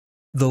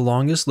The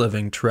longest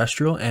living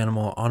terrestrial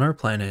animal on our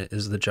planet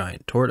is the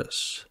giant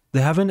tortoise.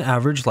 They have an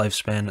average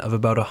lifespan of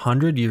about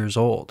 100 years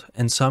old,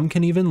 and some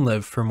can even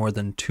live for more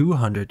than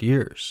 200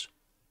 years.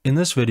 In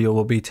this video,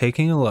 we'll be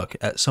taking a look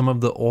at some of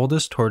the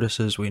oldest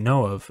tortoises we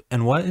know of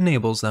and what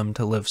enables them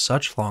to live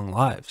such long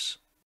lives.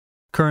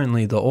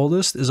 Currently, the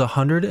oldest is a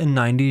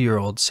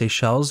 190-year-old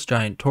Seychelles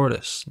giant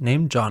tortoise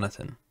named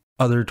Jonathan.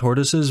 Other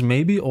tortoises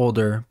may be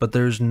older, but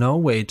there's no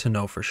way to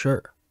know for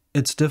sure.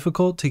 It's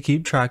difficult to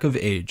keep track of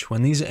age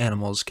when these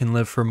animals can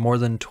live for more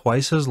than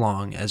twice as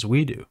long as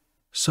we do.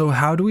 So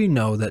how do we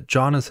know that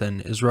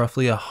Jonathan is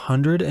roughly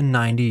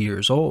 190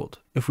 years old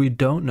if we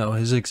don't know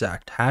his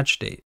exact hatch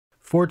date?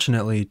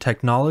 Fortunately,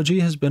 technology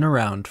has been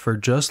around for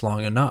just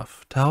long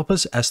enough to help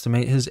us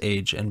estimate his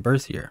age and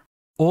birth year.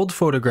 Old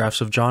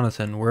photographs of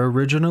Jonathan were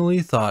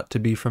originally thought to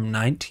be from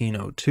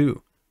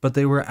 1902, but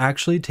they were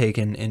actually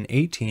taken in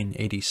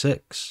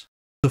 1886.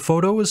 The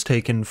photo was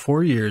taken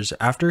 4 years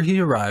after he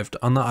arrived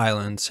on the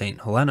island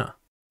St. Helena.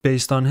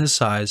 Based on his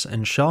size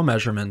and shell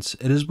measurements,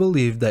 it is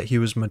believed that he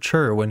was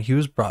mature when he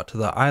was brought to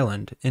the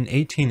island in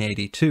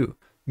 1882,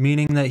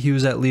 meaning that he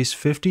was at least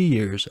 50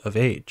 years of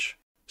age.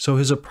 So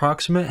his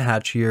approximate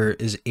hatch year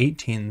is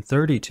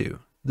 1832,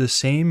 the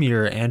same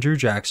year Andrew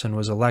Jackson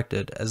was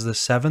elected as the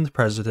 7th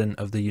President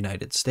of the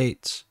United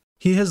States.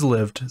 He has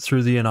lived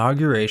through the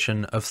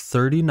inauguration of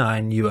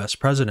 39 US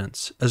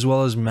presidents, as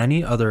well as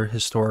many other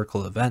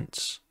historical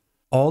events.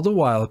 All the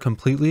while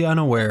completely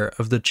unaware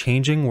of the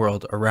changing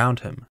world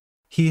around him,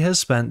 he has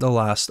spent the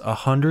last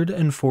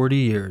 140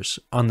 years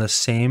on the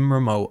same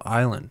remote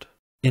island.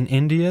 In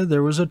India,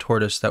 there was a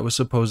tortoise that was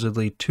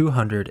supposedly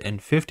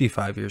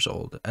 255 years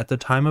old at the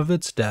time of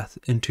its death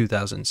in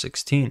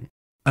 2016.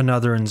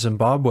 Another in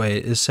Zimbabwe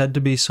is said to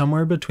be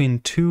somewhere between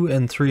 200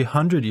 and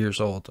 300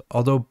 years old,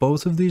 although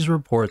both of these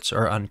reports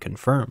are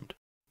unconfirmed.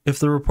 If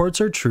the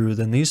reports are true,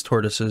 then these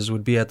tortoises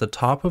would be at the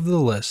top of the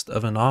list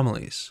of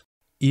anomalies.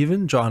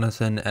 Even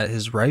Jonathan, at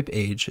his ripe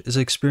age, is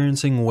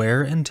experiencing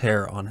wear and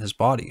tear on his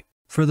body.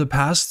 For the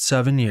past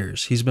 7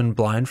 years, he's been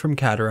blind from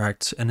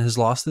cataracts and has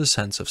lost his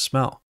sense of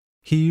smell.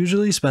 He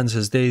usually spends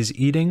his days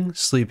eating,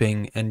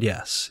 sleeping, and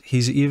yes,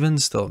 he's even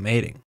still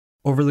mating.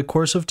 Over the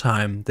course of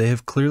time, they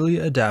have clearly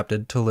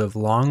adapted to live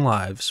long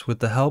lives with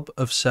the help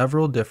of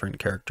several different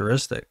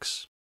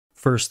characteristics.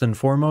 First and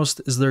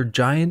foremost is their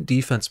giant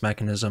defense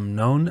mechanism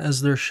known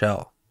as their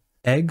shell.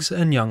 Eggs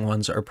and young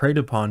ones are preyed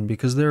upon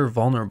because they are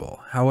vulnerable,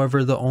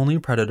 however the only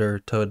predator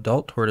to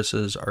adult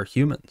tortoises are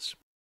humans.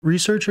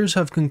 Researchers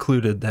have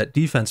concluded that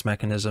defense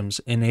mechanisms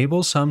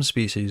enable some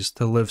species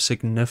to live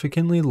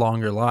significantly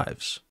longer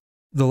lives.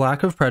 The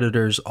lack of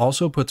predators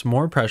also puts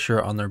more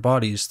pressure on their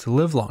bodies to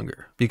live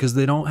longer because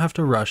they don't have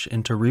to rush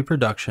into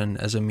reproduction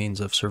as a means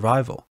of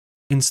survival.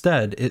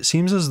 Instead, it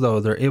seems as though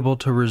they're able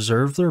to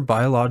reserve their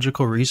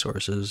biological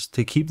resources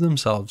to keep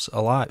themselves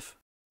alive.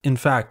 In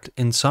fact,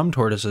 in some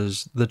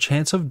tortoises, the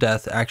chance of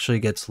death actually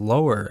gets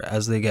lower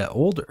as they get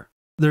older.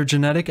 Their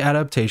genetic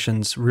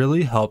adaptations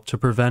really help to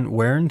prevent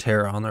wear and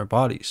tear on their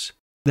bodies.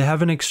 They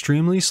have an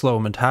extremely slow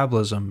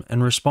metabolism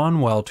and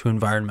respond well to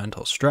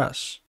environmental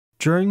stress.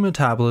 During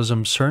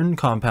metabolism, certain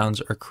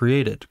compounds are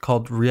created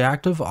called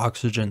reactive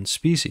oxygen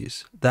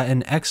species that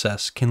in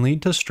excess can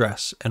lead to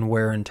stress and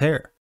wear and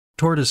tear.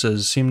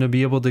 Tortoises seem to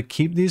be able to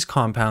keep these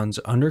compounds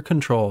under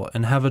control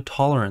and have a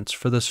tolerance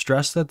for the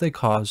stress that they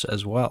cause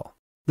as well.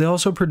 They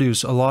also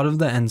produce a lot of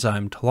the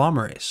enzyme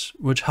telomerase,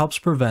 which helps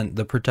prevent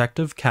the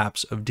protective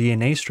caps of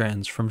DNA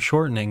strands from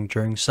shortening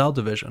during cell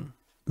division.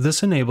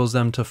 This enables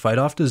them to fight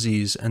off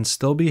disease and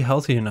still be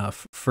healthy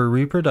enough for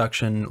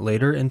reproduction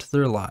later into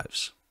their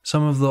lives.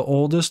 Some of the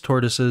oldest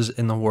tortoises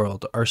in the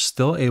world are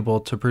still able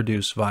to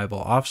produce viable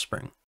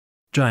offspring.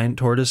 Giant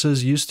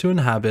tortoises used to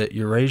inhabit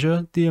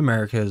Eurasia, the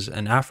Americas,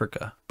 and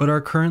Africa, but are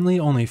currently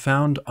only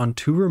found on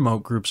 2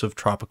 remote groups of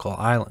tropical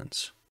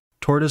islands.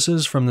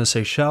 Tortoises from the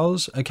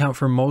Seychelles account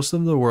for most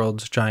of the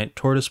world's giant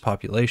tortoise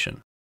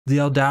population. The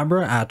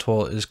Aldabra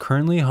Atoll is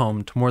currently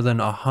home to more than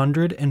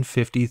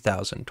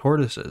 150,000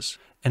 tortoises,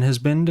 and has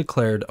been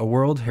declared a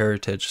World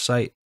Heritage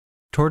Site.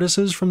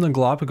 Tortoises from the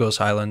Galapagos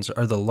Islands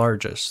are the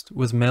largest,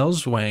 with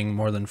males weighing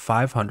more than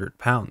 500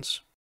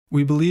 pounds.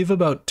 We believe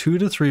about 2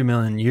 to 3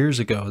 million years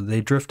ago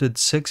they drifted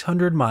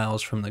 600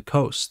 miles from the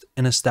coast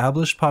and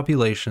established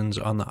populations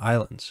on the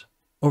islands.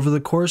 Over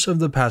the course of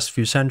the past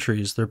few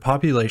centuries, their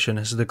population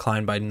has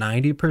declined by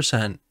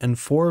 90% and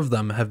 4 of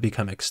them have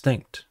become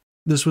extinct.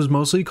 This was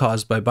mostly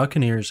caused by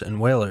buccaneers and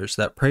whalers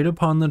that preyed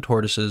upon the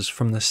tortoises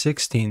from the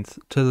 16th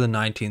to the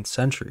 19th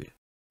century.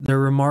 Their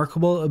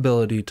remarkable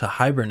ability to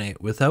hibernate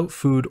without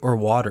food or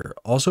water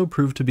also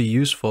proved to be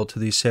useful to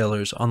these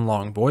sailors on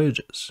long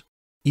voyages.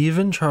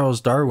 Even Charles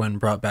Darwin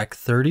brought back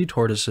 30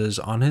 tortoises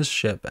on his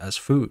ship as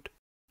food.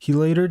 He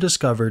later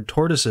discovered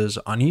tortoises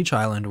on each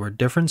island were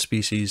different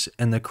species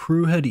and the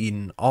crew had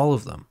eaten all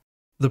of them.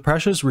 The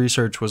precious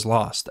research was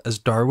lost as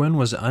Darwin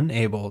was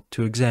unable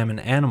to examine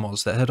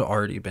animals that had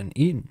already been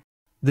eaten.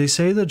 They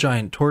say the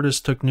giant tortoise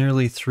took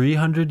nearly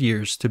 300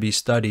 years to be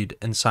studied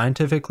and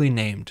scientifically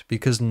named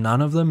because none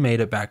of them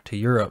made it back to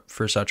Europe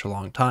for such a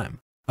long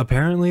time.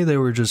 Apparently they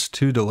were just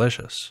too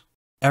delicious.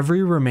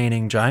 Every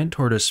remaining giant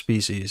tortoise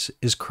species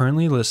is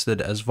currently listed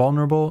as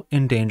vulnerable,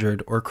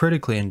 endangered, or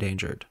critically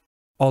endangered.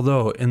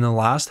 Although in the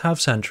last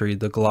half-century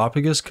the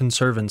Galapagos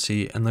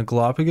Conservancy and the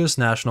Galapagos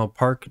National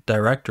Park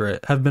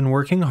Directorate have been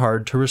working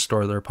hard to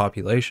restore their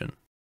population.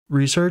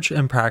 Research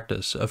and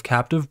practice of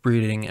captive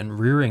breeding and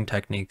rearing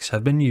techniques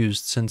have been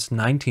used since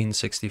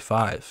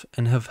 1965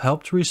 and have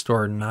helped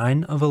restore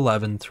 9 of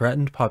 11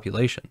 threatened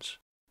populations.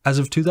 As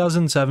of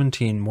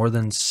 2017, more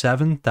than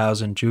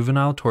 7,000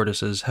 juvenile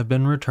tortoises have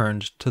been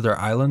returned to their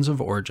islands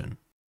of origin.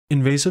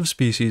 Invasive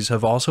species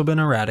have also been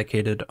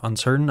eradicated on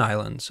certain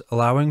islands,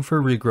 allowing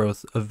for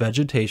regrowth of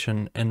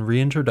vegetation and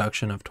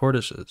reintroduction of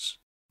tortoises.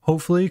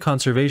 Hopefully,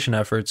 conservation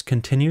efforts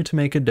continue to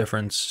make a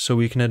difference so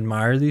we can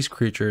admire these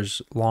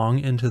creatures long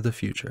into the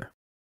future.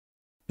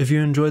 If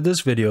you enjoyed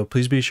this video,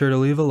 please be sure to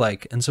leave a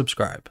like and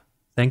subscribe.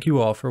 Thank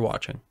you all for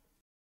watching.